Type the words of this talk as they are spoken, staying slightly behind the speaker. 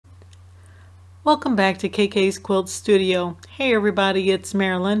Welcome back to KK's Quilt Studio. Hey everybody, it's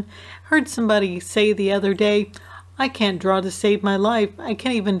Marilyn. Heard somebody say the other day, I can't draw to save my life. I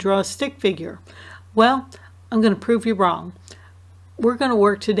can't even draw a stick figure. Well, I'm going to prove you wrong. We're going to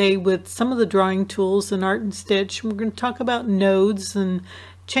work today with some of the drawing tools in Art and Stitch. We're going to talk about nodes and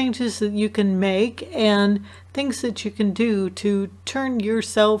changes that you can make and things that you can do to turn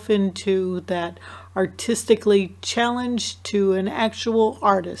yourself into that artistically challenged to an actual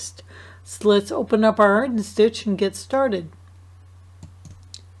artist. So let's open up our Art and Stitch and get started.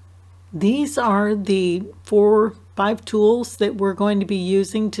 These are the 5 tools that we're going to be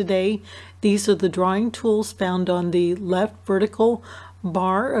using today. These are the drawing tools found on the left vertical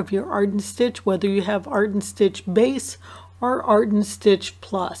bar of your Art and Stitch, whether you have Art and Stitch Base or Art and Stitch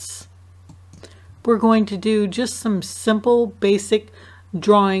Plus. We're going to do just some simple basic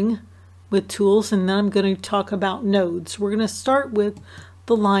drawing with tools, and then I'm going to talk about nodes. We're going to start with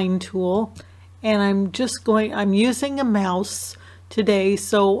the line tool, and I'm using a mouse today,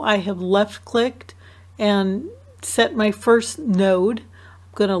 so I have left clicked and set my first node. I'm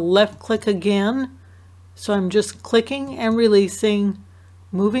going to left click again, so I'm just clicking and releasing,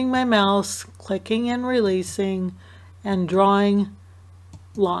 moving my mouse, clicking and releasing, and drawing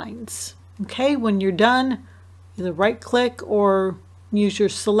lines. Okay, when you're done, either right click or use your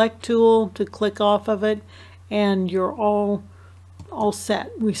select tool to click off of it, and you're all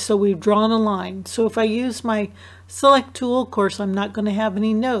set. So we've drawn a line. So if I use my select tool, of course I'm not going to have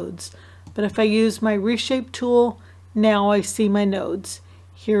any nodes, but if I use my reshape tool, now I see my nodes.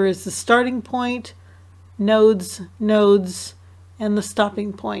 Here is the starting point, nodes, and the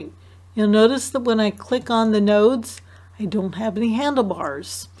stopping point. You'll notice that when I click on the nodes, I don't have any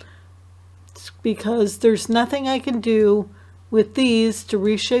handlebars. It's because there's nothing I can do with these to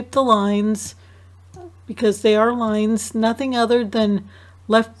reshape the lines, because they are lines, nothing other than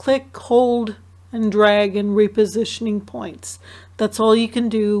left click, hold, and drag and repositioning points. That's all you can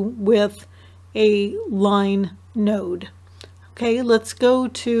do with a line node. Okay, let's go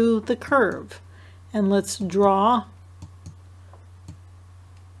to the curve and let's draw.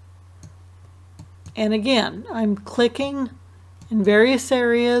 And again, I'm clicking in various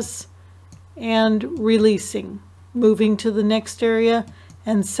areas and releasing, moving to the next area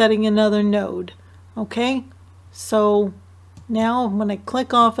and setting another node. Okay, so now when I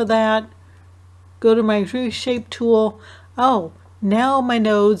click off of that, go to my reshape tool, oh, now my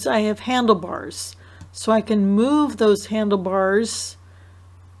nodes, I have handlebars. So I can move those handlebars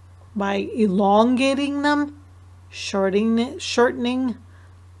by elongating them, shortening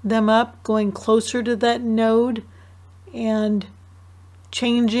them up, going closer to that node, and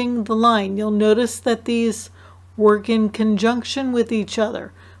changing the line. You'll notice that these work in conjunction with each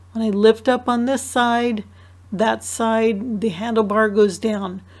other. When I lift up on this side, that side, the handlebar goes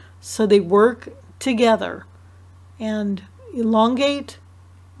down. So they work together and elongate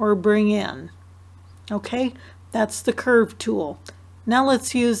or bring in. Okay, that's the curve tool. Now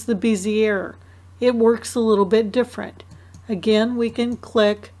let's use the Bezier. It works a little bit different. Again, we can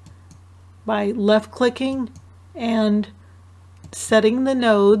click by left clicking and setting the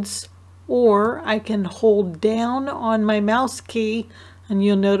nodes, or I can hold down on my mouse key, and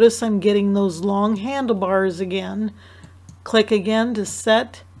you'll notice I'm getting those long handlebars again. Click again to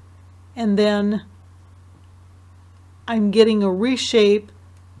set, and then I'm getting a reshape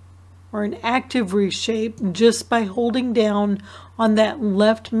or an active reshape just by holding down on that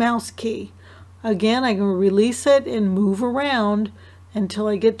left mouse key. Again, I can release it and move around until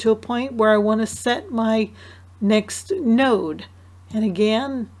I get to a point where I want to set my next node. And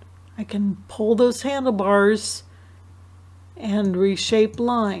again, I can pull those handlebars and reshape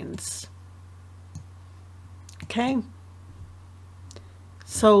lines. Okay,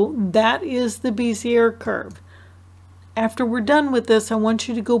 so that is the Bezier curve. After we're done with this, I want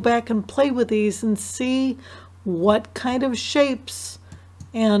you to go back and play with these and see what kind of shapes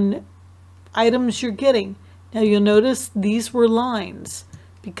and items you're getting. Now you'll notice these were lines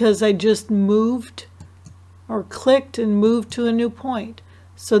because I just moved or clicked and moved to a new point,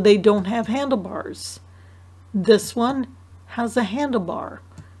 so they don't have handlebars. This one has a handlebar,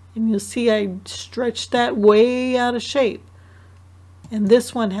 and you'll see I stretched that way out of shape, and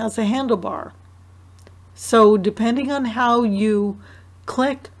this one has a handlebar. So depending on how you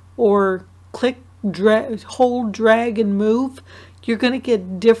click or drag, hold, drag, and move, you're going to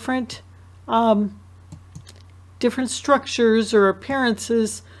get different structures or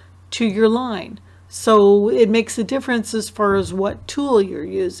appearances to your line. So it makes a difference as far as what tool you're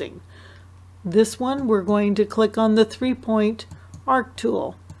using. This one, we're going to click on the 3-point arc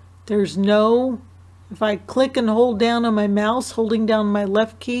tool. There's no If I click and hold down on my mouse, holding down my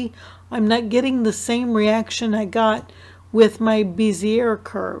left key, I'm not getting the same reaction I got with my Bezier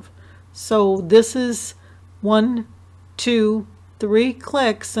curve. So this is 1, 2, 3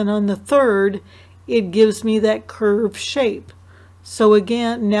 clicks, and on the third, it gives me that curve shape. So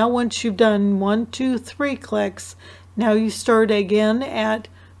again, now once you've done 1, 2, 3 clicks, now you start again at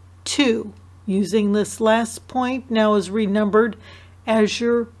 2. Using this last point now is renumbered as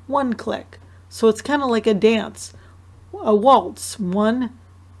your 1 click. So it's kind of like a dance, a waltz. 1,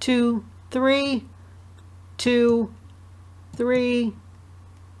 2, 3, 2, 3,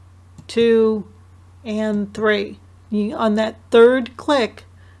 2, and 3. On that third click,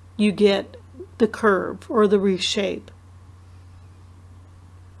 you get the curve or the reshape.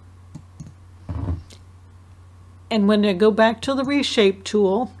 And when I go back to the reshape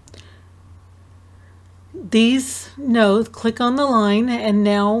tool, these nodes, click on the line, and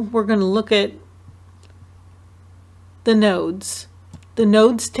now we're going to look at the nodes. The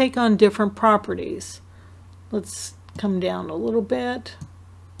nodes take on different properties. Let's come down a little bit.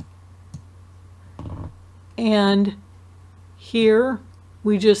 And here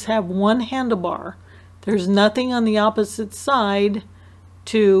we just have one handlebar. There's nothing on the opposite side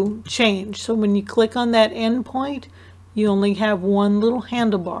to change. So when you click on that end point, you only have one little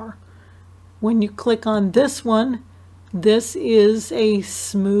handlebar. When you click on this one, this is a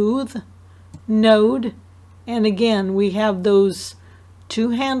smooth node. And again, we have those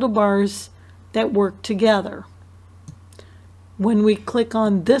two handlebars that work together. When we click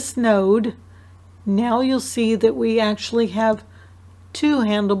on this node, now you'll see that we actually have two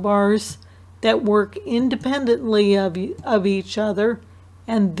handlebars that work independently of each other,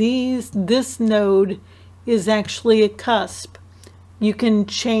 and this node is actually a cusp. You can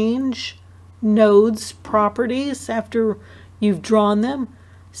change nodes' properties after you've drawn them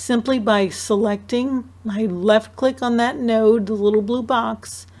simply by selecting. I left click on that node, the little blue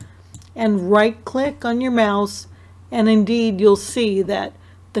box, and right click on your mouse, and indeed you'll see that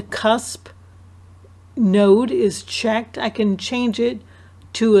the cusp node is checked. I can change it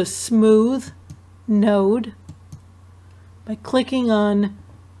to a smooth node by clicking on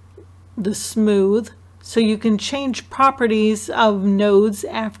the smooth. So you can change properties of nodes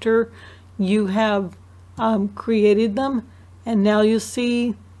after you have created them, and now you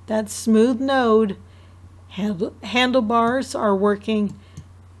see that smooth node handlebars are working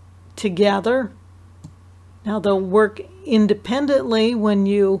together. Now they'll work independently when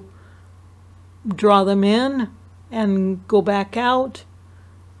you draw them in and go back out,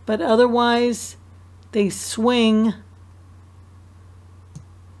 but otherwise they swing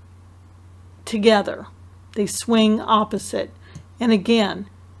together. They swing opposite. And again,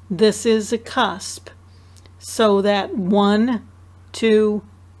 this is a cusp. So that 1, 2,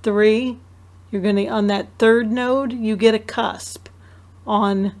 3, you're going to, on that third node, you get a cusp.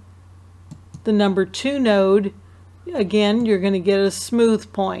 On the number 2 node, again, you're going to get a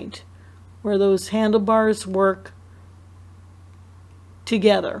smooth point where those handlebars work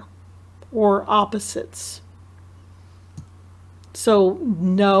together or opposites. So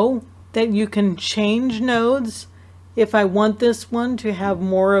know that you can change nodes. If I want this one to have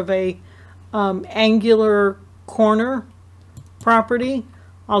more of a angular corner property,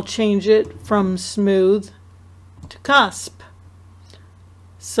 I'll change it from smooth to cusp.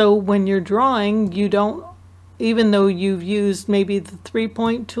 So when you're drawing, you don't, even though you've used maybe the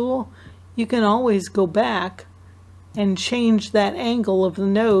 3-point tool, you can always go back and change that angle of the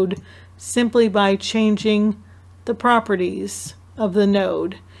node simply by changing the properties of the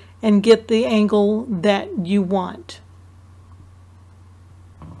node and get the angle that you want.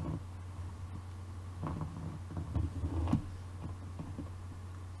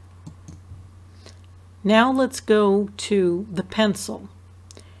 Now let's go to the pencil.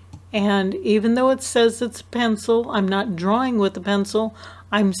 And even though it says it's a pencil, I'm not drawing with a pencil.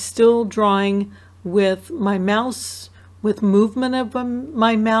 I'm still drawing with my mouse, with movement of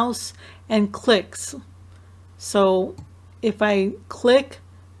my mouse and clicks. So if I click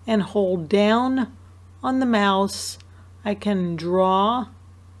and hold down on the mouse, I can draw,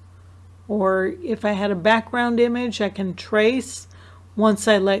 or if I had a background image, I can trace. Once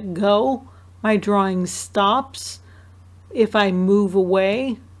I let go, my drawing stops. If I move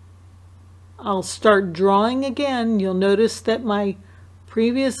away, I'll start drawing again. You'll notice that my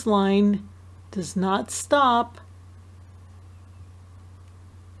previous line does not stop.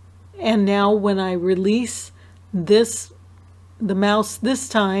 And now when I release the mouse this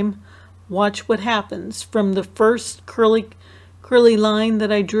time, watch what happens. From the first curly line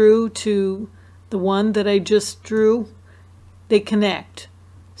that I drew to the one that I just drew, they connect.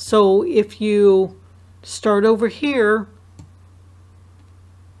 So if you start over here,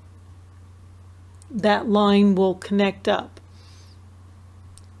 that line will connect up.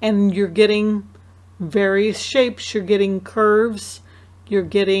 And you're getting various shapes. You're getting curves. You're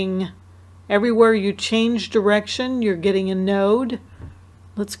getting, everywhere you change direction, you're getting a node.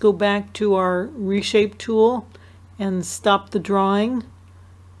 Let's go back to our reshape tool and stop the drawing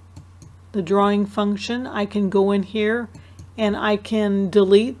function. I can go in here and I can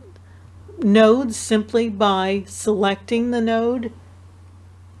delete nodes simply by selecting the node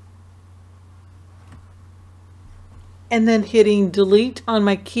and then hitting delete on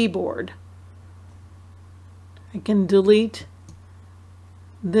my keyboard. I can delete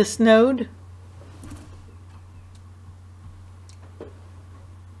this node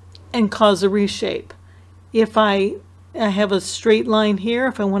and cause a reshape. If I have a straight line here,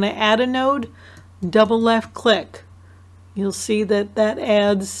 if I want to add a node, double left click. You'll see that that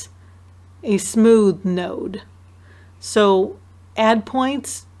adds a smooth node. So add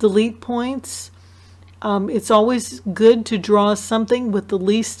points, delete points. It's always good to draw something with the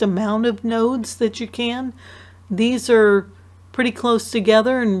least amount of nodes that you can. These are pretty close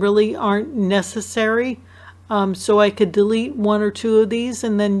together and really aren't necessary. So I could delete one or two of these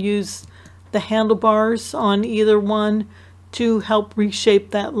and then use the handlebars on either one to help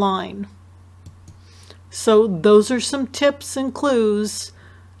reshape that line. So those are some tips and clues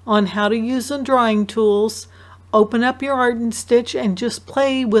on how to use the drawing tools. Open up your Art and Stitch and just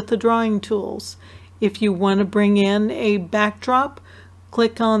play with the drawing tools. If you want to bring in a backdrop,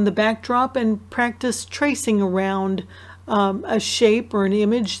 click on the backdrop and practice tracing around a shape or an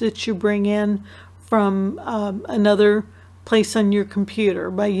image that you bring in from another place on your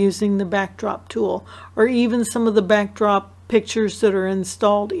computer by using the backdrop tool, or even some of the backdrop pictures that are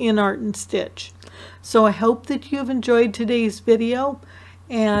installed in Art and Stitch. So I hope that you've enjoyed today's video,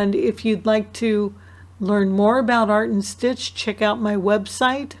 and if you'd like to learn more about Art and Stitch, check out my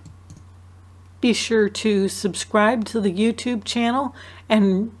website. Be sure to subscribe to the YouTube channel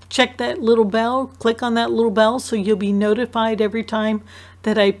and check that little bell. Click on that little bell so you'll be notified every time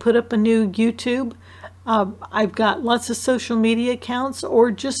that I put up a new YouTube. I've got lots of social media accounts,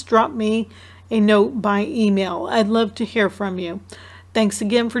 or just drop me a note by email. I'd love to hear from you. Thanks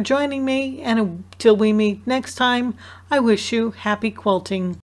again for joining me, and until we meet next time, I wish you happy quilting.